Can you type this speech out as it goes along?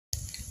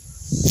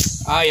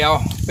Alright, y'all,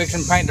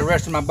 fixing to paint the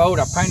rest of my boat.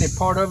 I painted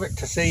part of it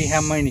to see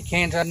how many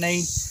cans I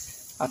need.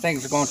 I think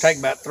it's going to take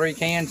about 3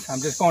 cans. I'm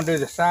just going to do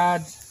the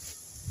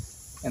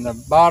sides and the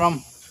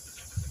bottom,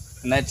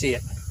 and that's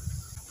it.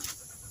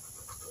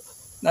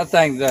 Another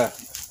thing, the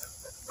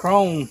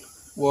chrome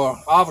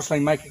will obviously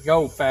make it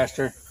go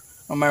faster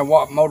no matter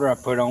what motor I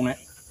put on it.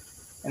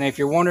 And if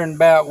you're wondering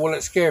about will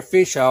it scare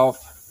fish off,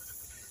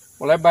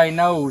 well, everybody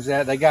knows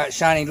that they got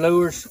shiny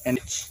lures and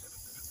it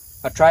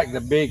attract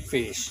the big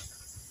fish,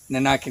 and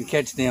then I can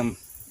catch them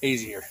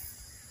easier.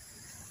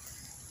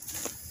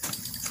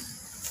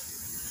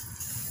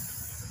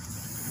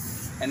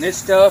 And this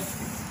stuff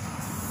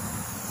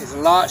is a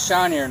lot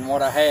shinier than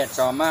what I had,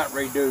 so I might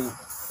redo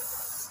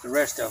the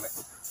rest of it.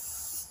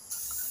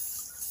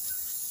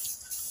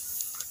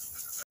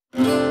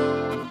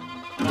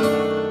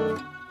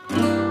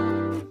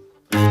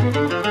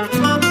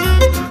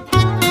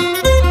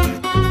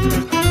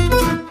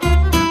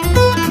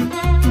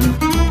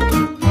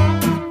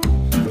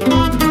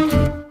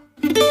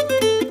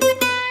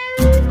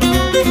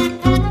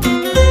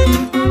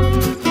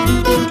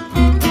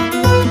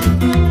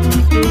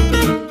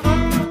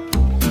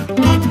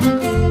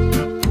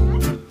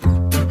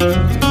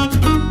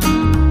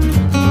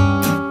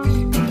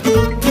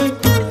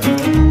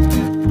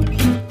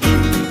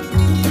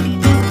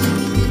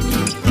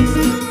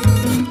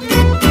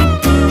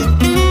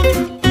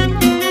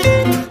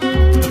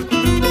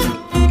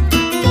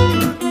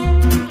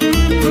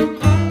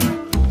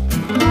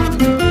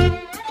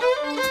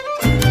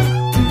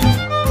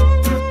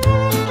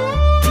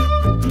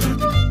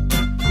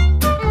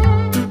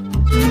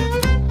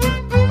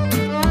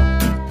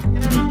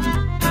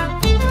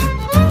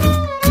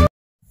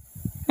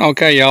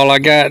 Okay, y'all, I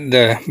got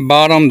the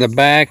bottom, the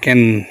back,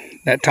 and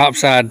that top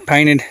side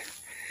painted.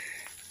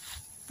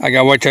 I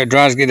gotta wait till it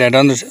dries to get that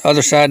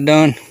other side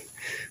done.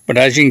 But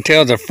as you can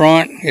tell, the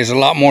front is a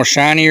lot more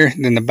shinier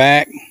than the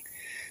back.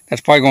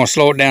 That's probably gonna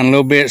slow it down a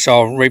little bit,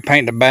 so I'll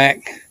repaint the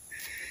back.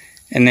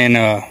 And then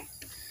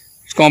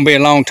it's gonna be a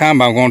long time,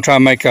 but I'm gonna try to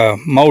make a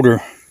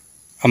motor,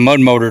 a mud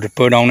motor to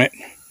put on it.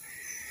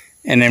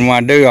 And then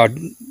when I do, I'll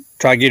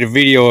try to get a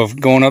video of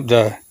going up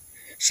the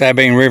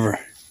Sabine River.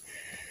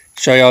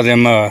 Show y'all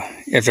them,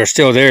 if they're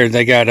still there,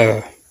 they got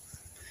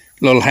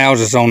little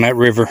houses on that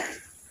river.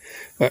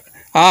 But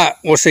all right,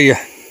 we'll see you.